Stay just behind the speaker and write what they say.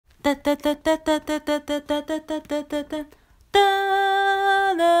Da da da da da da da da da da da da da da.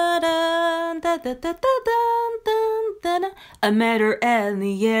 I met her at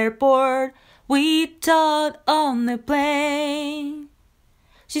the airport. We talked on the plane.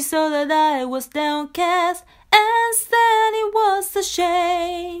 She saw that I was downcast and said it was a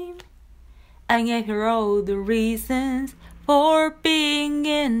shame. I gave her all the reasons for being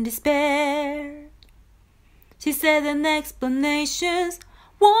in despair. She said an explanations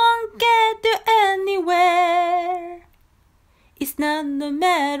won't get you anywhere. It's not a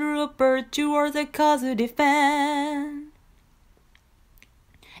matter of virtue or the cause you defend.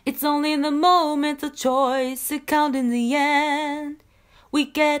 It's only the moment of choice that count in the end. We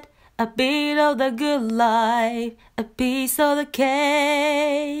get a bit of the good life, a piece of the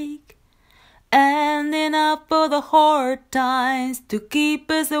cake, and enough for the hard times to keep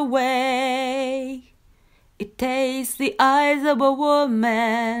us awake. It takes the eyes of a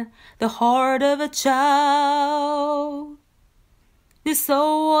woman, the heart of a child. The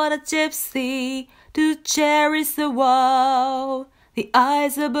soul of a gypsy to cherish the world. The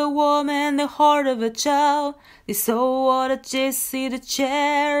eyes of a woman, the heart of a child. The soul of a gypsy to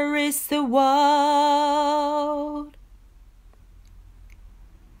cherish the world.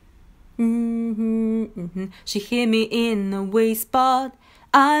 She hit me in a weak spot.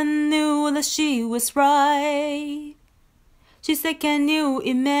 I knew that she was right. She said, can you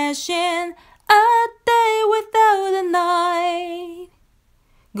imagine a day without a night?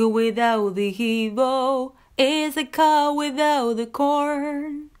 Good without the evil is a cow without the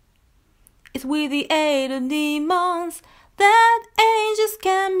corn. It's with the aid of demons that angels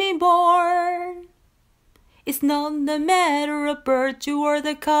can be born. It's not a matter of virtue or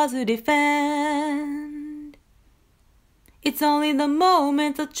the cause you defend. It's only the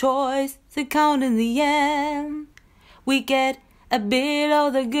moment of choice that count in the end. We get a bit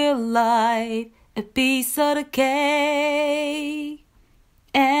of the good life, a piece of the cake,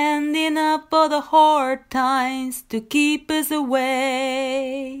 and enough for the hard times to keep us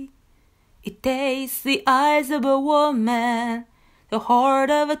awake. It takes the eyes of a woman, the heart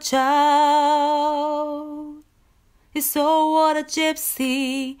of a child, the soul of a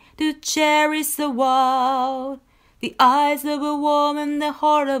gypsy to cherish the world. The eyes of a woman, the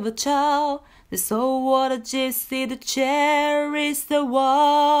heart of a child, the soul of a gypsy to cherish the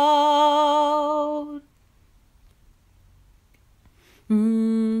world.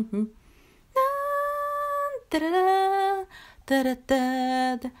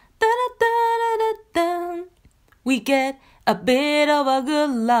 We get a bit of a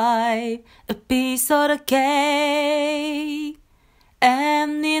good life, a piece of the cake,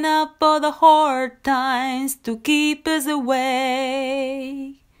 and enough for the hard times to keep us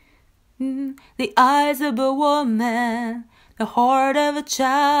awake. The eyes of a woman, the heart of a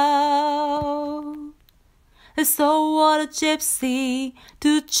child, the soul of a gypsy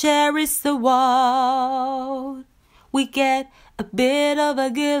to cherish the world. We get a bit of a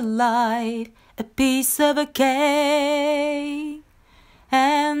good life, a piece of a cake,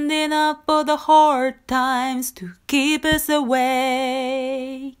 and enough for the hard times to keep us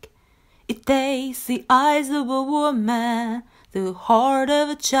awake. It takes the eyes of a woman, the heart of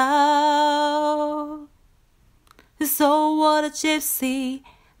a child, the soul of a gypsy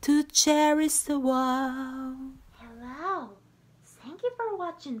to cherish the world. Hello! Thank you for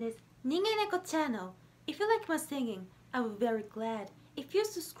watching this ningen neko channel. If you like my singing, I will be very glad if you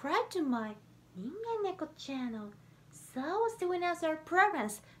subscribe to my ningen neko channel. So see you in our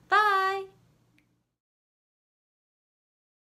programs. Bye!